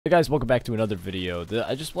Hey guys, welcome back to another video.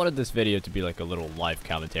 I just wanted this video to be like a little live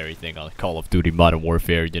commentary thing on Call of Duty Modern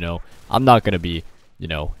Warfare, I'm not gonna be,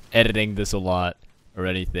 editing this a lot or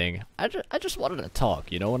anything. I just wanted to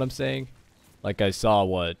talk, you know what I'm saying? Like I saw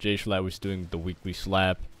what JSchlatt was doing the weekly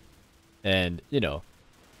slap, and,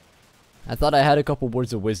 I thought I had a couple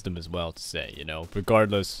words of wisdom as well to say,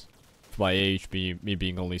 regardless of my age, me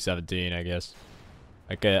being only 17, I guess.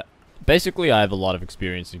 Like, basically, I have a lot of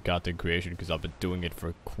experience in content creation because I've been doing it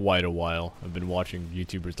for quite a while. I've been watching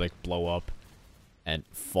YouTubers like blow up and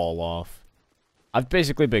fall off. I've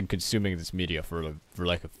basically been consuming this media for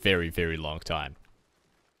like a very, very long time.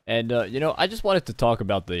 And, I just wanted to talk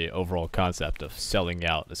about the overall concept of selling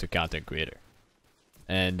out as a content creator.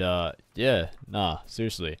 And, yeah,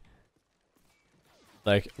 seriously.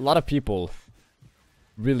 Like, a lot of people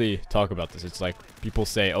really talk about this. It's like, people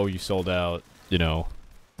say, oh, you sold out,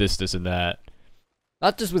 this and that.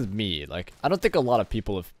 Not just with me, like, I don't think a lot of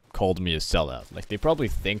people have called me a sellout. Like, they probably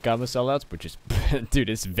think I'm a sellout, which is, dude,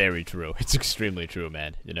 it's very true. It's extremely true,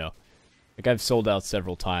 man, Like, I've sold out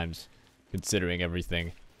several times, considering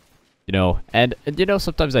everything, and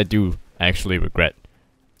sometimes I do actually regret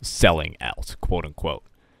selling out, quote unquote.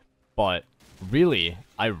 But, really,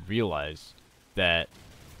 I realize that,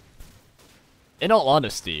 in all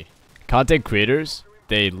honesty, content creators,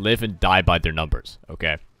 they live and die by their numbers,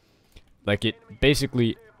 okay? Like, it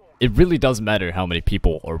really doesn't matter how many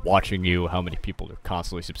people are watching you, how many people are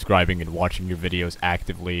constantly subscribing and watching your videos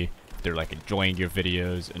actively, if they're, like, enjoying your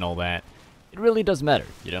videos and all that. It really does matter,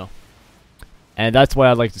 And that's why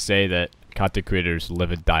I like to say that content creators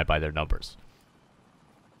live and die by their numbers.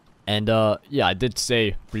 And, yeah, I did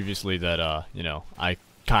say previously that, I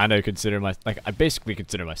kind of consider I basically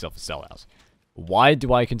consider myself a sellout. Why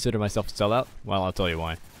do I consider myself a sellout? Well, I'll tell you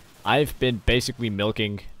why. I've been basically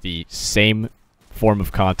milking the same form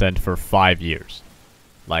of content for 5 years.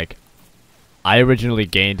 Like, I originally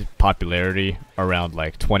gained popularity around,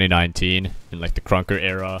 like, 2019, in, like, the Crunker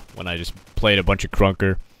era, when I just played a bunch of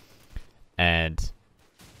Crunker. And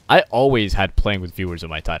I always had playing with viewers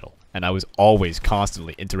in my title. And I was always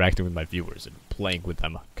constantly interacting with my viewers and playing with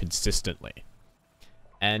them consistently.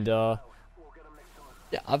 And, yeah,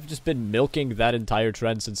 I've just been milking that entire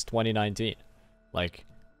trend since 2019. Like,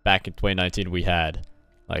 back in 2019, we had,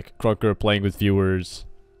 like, Crunker playing with viewers.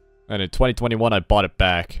 And in 2021, I bought it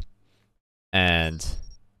back. And,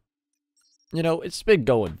 it's been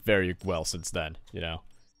going very well since then,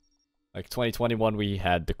 Like, 2021, we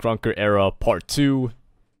had the Crunker era part 2.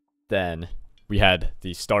 Then, we had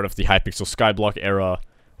the start of the Hypixel Skyblock era,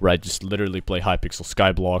 where I just literally play Hypixel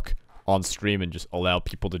Skyblock on stream and just allow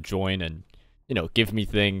people to join and, give me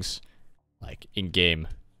things, like, in-game,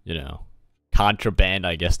 contraband,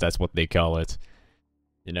 I guess that's what they call it.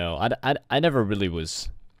 I never really was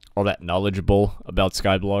all that knowledgeable about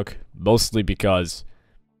Skyblock, mostly because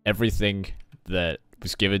everything that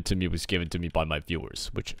was given to me by my viewers,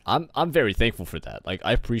 which I'm very thankful for that. Like,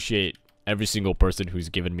 I appreciate every single person who's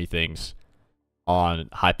given me things on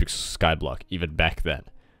Hypixel Skyblock, even back then.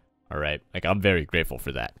 Alright? Like, I'm very grateful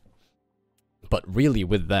for that. But really,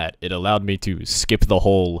 with that, it allowed me to skip the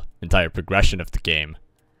whole entire progression of the game,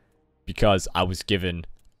 because I was given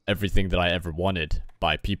everything that I ever wanted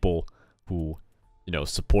by people who,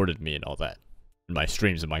 supported me and all that, in my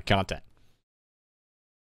streams and my content.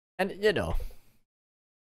 And,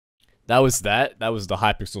 that was the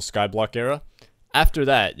Hypixel Skyblock era. After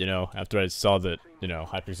that, after I saw that,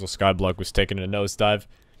 Hypixel Skyblock was taking a nosedive,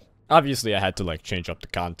 obviously I had to, like, change up the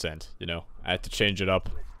content, I had to change it up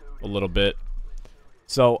a little bit.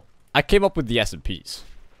 So, I came up with the SMPs.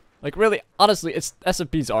 Like, really, honestly,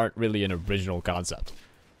 SMPs aren't really an original concept.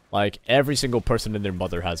 Like, every single person and their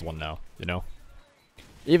mother has one now,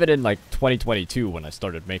 Even in, like, 2022, when I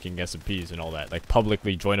started making SMPs and all that, like,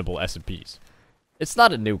 publicly joinable SMPs. It's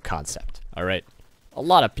not a new concept, alright? A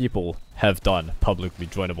lot of people have done publicly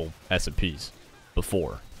joinable SMPs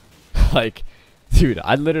before. Like, dude,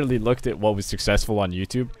 I literally looked at what was successful on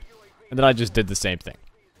YouTube, and then I just did the same thing.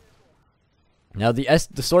 Now, the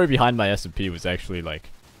story behind my SMP was actually, like,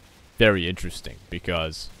 very interesting,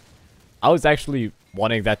 because I was actually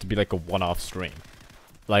wanting that to be, like, a one-off stream.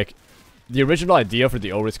 Like, the original idea for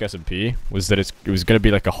the OhRisk SMP was that it was going to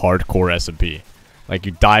be, like, a hardcore SMP. Like,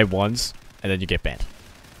 you die once, and then you get banned.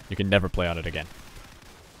 You can never play on it again.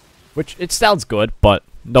 Which, it sounds good, but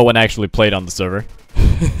no one actually played on the server.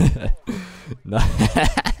 No.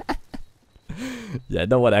 Yeah,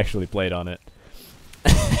 no one actually played on it.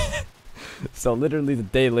 So literally the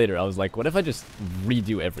day later, I was like, what if I just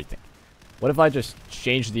redo everything? What if I just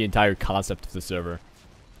change the entire concept of the server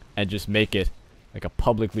and just make it like a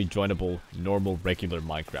publicly joinable, normal, regular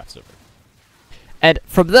Minecraft server? And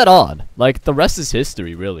from then on, like, the rest is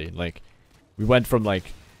history, really. Like, we went from,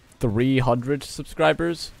 like, 300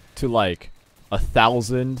 subscribers to, like,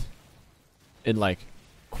 1,000 in, like,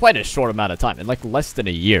 quite a short amount of time. In, like, less than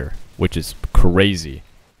a year, which is crazy.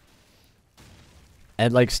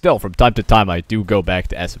 And, like, still, from time to time, I do go back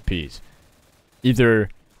to S&Ps. Either,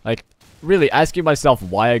 like, really asking myself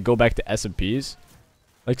why I go back to S&Ps.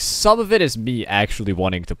 Like, some of it is me actually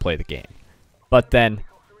wanting to play the game. But then,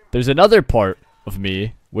 there's another part of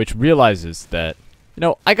me which realizes that, you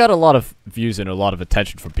know, I got a lot of views and a lot of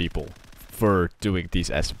attention from people for doing these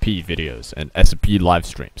S&P videos and S&P live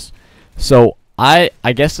streams. So, I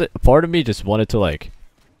guess a part of me just wanted to, like,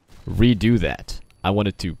 redo that. I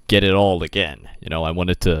wanted to get it all again. You know, I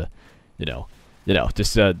wanted to,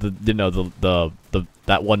 just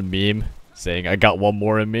that one meme saying I got one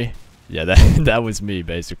more in me. Yeah, that was me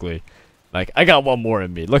basically. Like, I got one more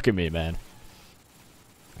in me. Look at me, man.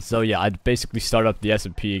 So yeah, I'd basically start up the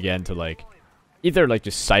S&P again to, like, either, like,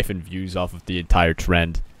 just siphon views off of the entire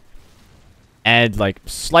trend, and, like,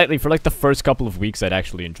 slightly for, like, the first couple of weeks I'd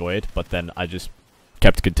actually enjoy it, but then I just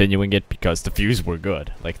kept continuing it because the views were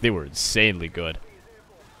good. Like, they were insanely good.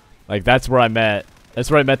 Like, that's where I met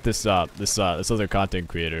this other content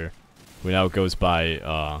creator who now goes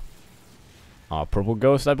by Purple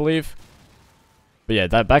Ghost, I believe. But yeah,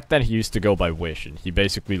 that back then he used to go by Wish, and he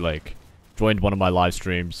basically, like, joined one of my live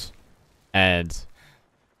streams, and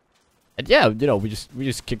yeah, you know, we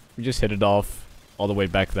just hit it off all the way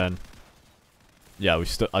back then. Yeah,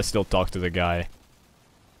 I still talk to the guy,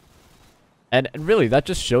 and really that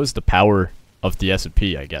just shows the power of the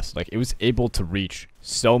S&P, I guess. Like, it was able to reach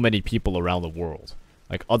so many people around the world.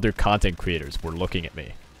 Like, other content creators were looking at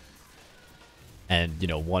me and, you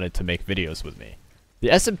know, wanted to make videos with me.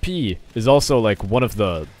 The S&P is also, like, one of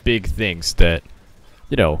the big things that,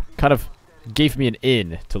 you know, kind of gave me an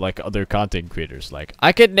in to, like, other content creators. Like,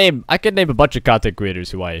 I could name a bunch of content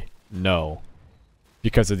creators who I know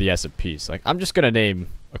because of the S&Ps. Like, I'm just gonna name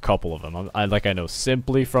a couple of them. I know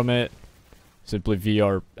Simply from it. Simply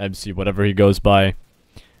VR MC, whatever he goes by.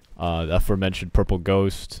 The aforementioned Purple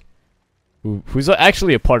Ghost, who's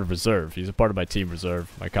actually a part of Reserve. He's a part of my team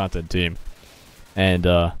Reserve, my content team. And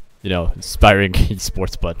you know, inspiring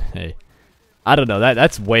esports, but hey, I don't know.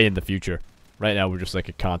 That's way in the future. Right now, we're just like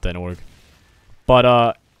a content org.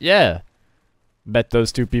 But yeah, met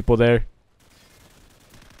those two people there.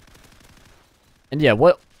 And yeah,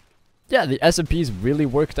 the S&Ps really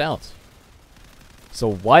worked out. So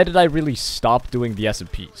why did I really stop doing the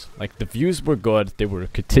S&Ps? Like, the views were good, they were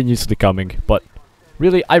continuously coming, but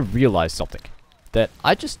really I realized something. That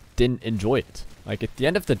I just didn't enjoy it. Like, at the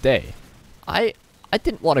end of the day, I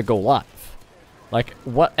didn't want to go live. Like,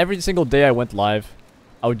 every single day I went live,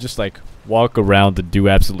 I would just, like, walk around and do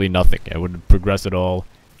absolutely nothing. I wouldn't progress at all.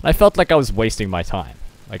 And I felt like I was wasting my time.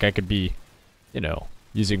 Like, I could be, you know,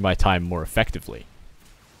 using my time more effectively.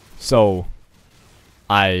 So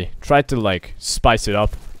I tried to, like, spice it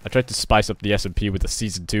up. I tried to spice up the S&P with the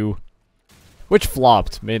Season 2, which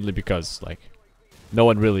flopped, mainly because, like, no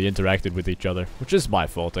one really interacted with each other, which is my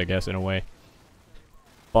fault, I guess, in a way.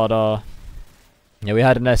 But, yeah, we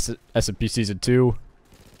had an S&P Season 2,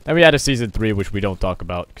 then we had a Season 3, which we don't talk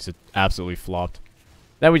about, because it absolutely flopped.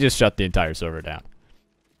 Then we just shut the entire server down.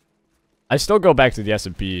 I still go back to the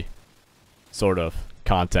S&P sort of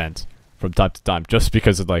content from time to time, just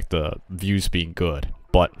because of, like, the views being good.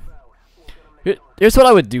 But here's what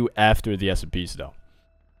I would do after the S&Ps, though.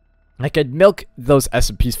 Like, I'd milk those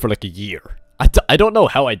S&Ps for, like, a year. I don't know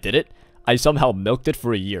how I did it. I somehow milked it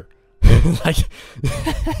for a year. like,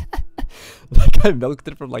 like, I milked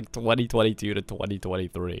it from, like, 2022 to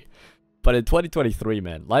 2023. But in 2023,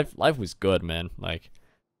 man, life was good, man. Like,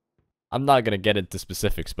 I'm not gonna get into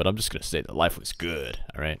specifics, but I'm just gonna say that life was good,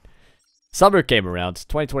 alright? Summer came around,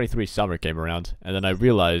 2023 summer came around, and then I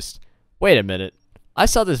realized, wait a minute, I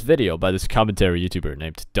saw this video by this commentary YouTuber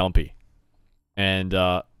named Dumpy. And,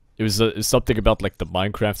 it was something about, like, the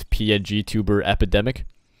Minecraft PNG tuber epidemic.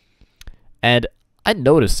 And I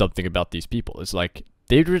noticed something about these people. It's like,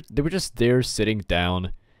 they were just there sitting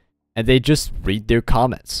down, and they just read their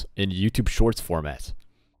comments in YouTube Shorts format.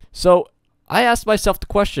 So, I asked myself the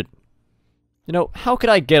question, you know, how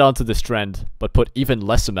could I get onto this trend, but put even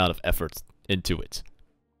less amount of effort into it?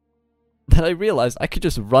 Then I realized I could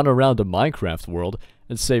just run around a Minecraft world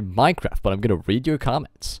and say Minecraft, but I'm gonna read your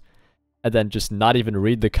comments. And then just not even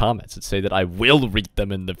read the comments and say that I will read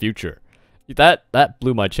them in the future. That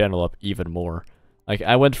blew my channel up even more. Like,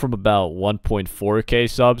 I went from about 1.4k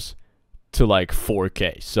subs to, like,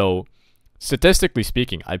 4k. So, statistically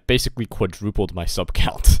speaking, I basically quadrupled my sub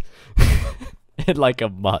count in, like, a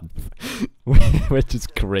month. Which is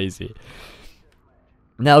crazy.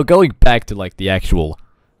 Now, going back to, like, the actual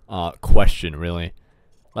question, really.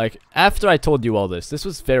 Like, after I told you all this, this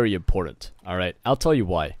was very important, alright? I'll tell you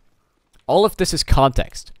why. All of this is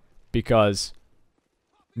context, because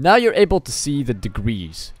now you're able to see the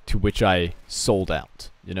degrees to which I sold out,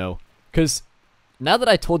 you know? Because now that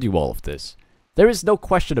I told you all of this, there is no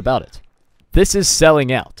question about it. This is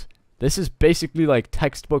selling out. This is basically like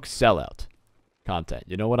textbook sellout content,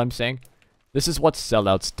 you know what I'm saying? This is what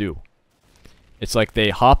sellouts do. It's like they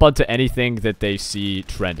hop onto anything that they see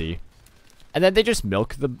trendy, and then they just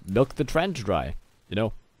milk the trend dry, you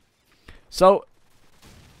know? So,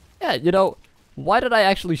 yeah, you know, why did I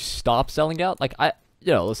actually stop selling out? Like,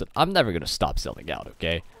 listen, I'm never gonna stop selling out,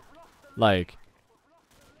 okay? Like,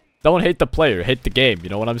 don't hate the player, hate the game, you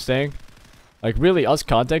know what I'm saying? Like, really, us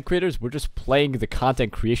content creators, we're just playing the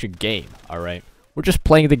content creation game, alright? We're just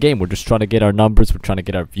playing the game, we're just trying to get our numbers, we're trying to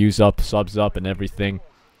get our views up, subs up, and everything.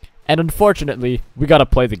 And unfortunately, we gotta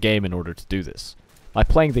play the game in order to do this. By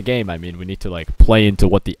playing the game, I mean we need to, like, play into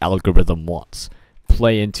what the algorithm wants.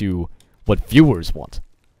 Play into what viewers want,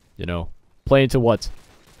 you know? Play into what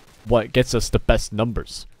gets us the best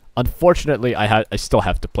numbers. Unfortunately, I still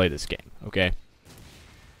have to play this game, okay?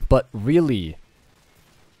 But really,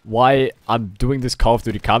 why I'm doing this Call of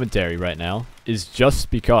Duty commentary right now is just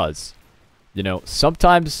because, you know,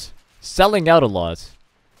 sometimes selling out a lot,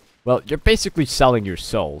 well, you're basically selling your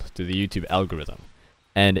soul to the YouTube algorithm.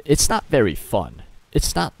 And it's not very fun.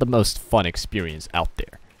 It's not the most fun experience out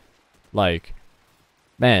there. Like,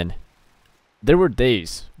 man, there were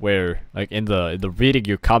days where, like, in the reading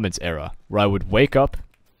your comments era, where I would wake up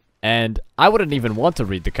and I wouldn't even want to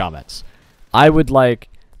read the comments. I would, like,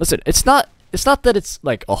 listen, it's not that it's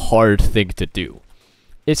like a hard thing to do.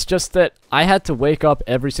 It's just that I had to wake up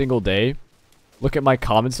every single day, look at my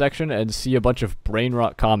comment section, and see a bunch of brain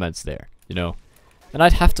rot comments there, you know? And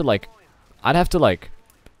I'd have to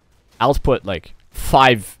output like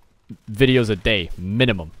 5 videos a day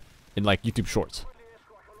minimum in like YouTube Shorts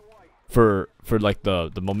for like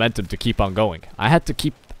the momentum to keep on going. I had to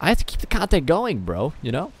keep the content going, bro,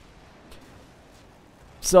 you know?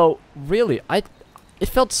 So really, it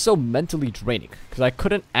felt so mentally draining because I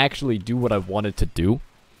couldn't actually do what I wanted to do.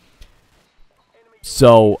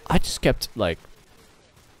 So I just kept like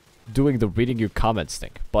doing the reading your comments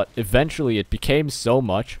thing, but eventually it became so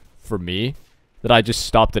much for me that I just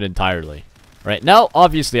stopped it entirely. Right now,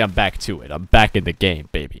 obviously I'm back to it. I'm back in the game,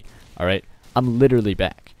 baby. All right, I'm literally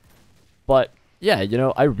back. But yeah, you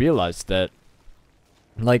know, I realized that,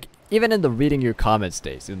 like, even in the reading your comments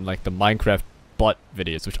days, in like the Minecraft butt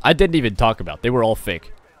videos, which I didn't even talk about, they were all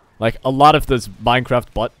fake. Like a lot of those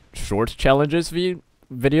Minecraft butt short challenges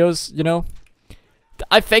videos, you know,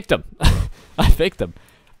 I faked them. I faked them.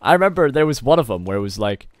 I remember there was one of them where it was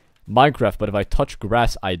like Minecraft, but if I touch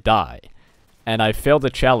grass, I die. And I failed the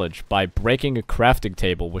challenge by breaking a crafting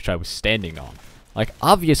table which I was standing on. Like,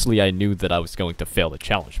 obviously I knew that I was going to fail the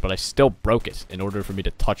challenge, but I still broke it in order for me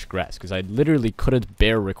to touch grass, because I literally couldn't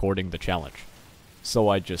bear recording the challenge. So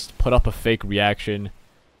I just put up a fake reaction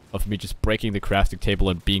of me just breaking the crafting table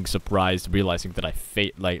and being surprised, realizing that I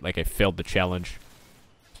failed the challenge.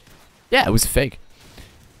 Yeah, it was fake.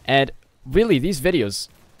 And really, these videos,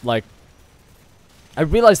 like, I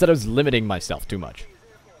realized that I was limiting myself too much.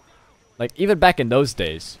 Like, even back in those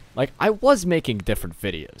days, like, I was making different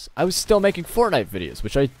videos. I was still making Fortnite videos,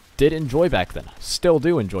 which I did enjoy back then. Still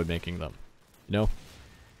do enjoy making them, you know?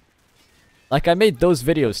 Like, I made those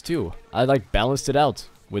videos too. I, like, balanced it out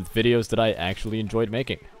with videos that I actually enjoyed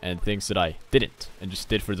making, and things that I didn't, and just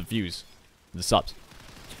did for the views, the subs.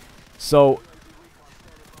 So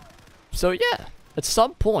yeah, at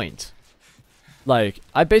some point, like,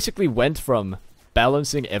 I basically went from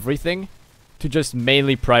balancing everything to just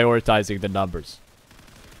mainly prioritizing the numbers.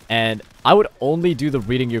 And I would only do the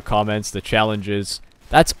reading your comments, the challenges.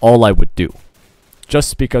 That's all I would do.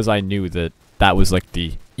 Just because I knew that that was like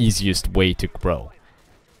the easiest way to grow.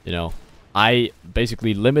 You know, I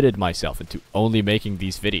basically limited myself into only making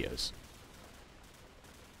these videos.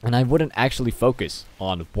 And I wouldn't actually focus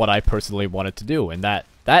on what I personally wanted to do. And that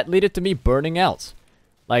led to me burning out.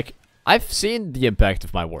 Like, I've seen the impact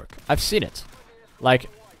of my work. I've seen it. Like,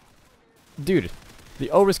 dude, the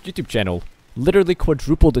OhRisk YouTube channel literally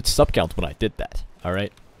quadrupled its sub count when I did that,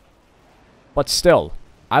 alright? But still,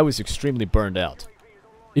 I was extremely burned out.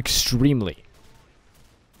 Extremely.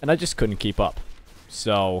 And I just couldn't keep up.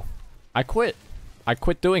 So, I quit. I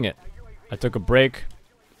quit doing it. I took a break,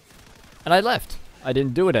 and I left. I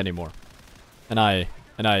didn't do it anymore. And I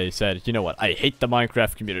said, you know what, I hate the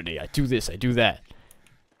Minecraft community. I do this, I do that.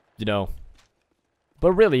 You know?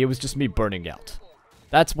 But really, it was just me burning out.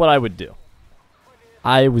 That's what I would do.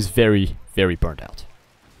 I was very, very burned out.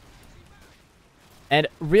 And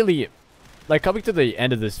really, like, coming to the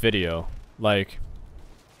end of this video, like,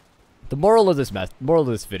 the moral of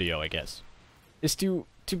this video, I guess, is to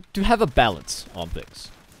have a balance on things.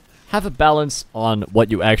 Have a balance on what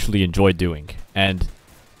you actually enjoy doing and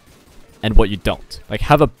what you don't. Like,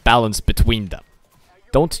 have a balance between them.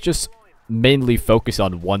 Don't just mainly focus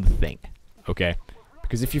on one thing, okay?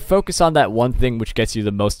 Because if you focus on that one thing which gets you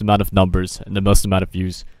the most amount of numbers and the most amount of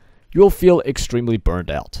views, you'll feel extremely burned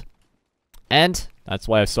out. And that's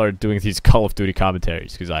why I started doing these Call of Duty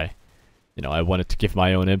commentaries, because I wanted to give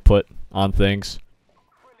my own input on things.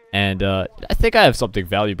 And I think I have something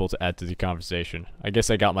valuable to add to the conversation. I guess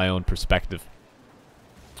I got my own perspective.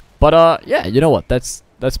 But yeah, you know what? That's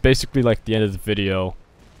basically like the end of the video.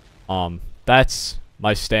 That's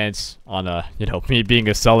my stance on me being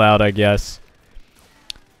a sellout, I guess.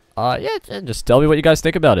 Yeah, just tell me what you guys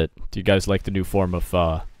think about it. Do you guys like the new form of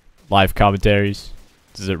live commentaries?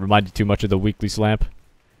 Does it remind you too much of the Weekly Slap?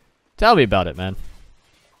 Tell me about it, man.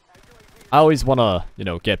 I always want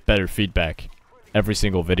to, get better feedback every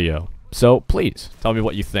single video. So, please, tell me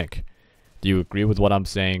what you think. Do you agree with what I'm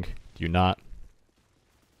saying? Do you not?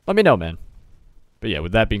 Let me know, man. But yeah,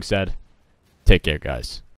 with that being said, take care, guys.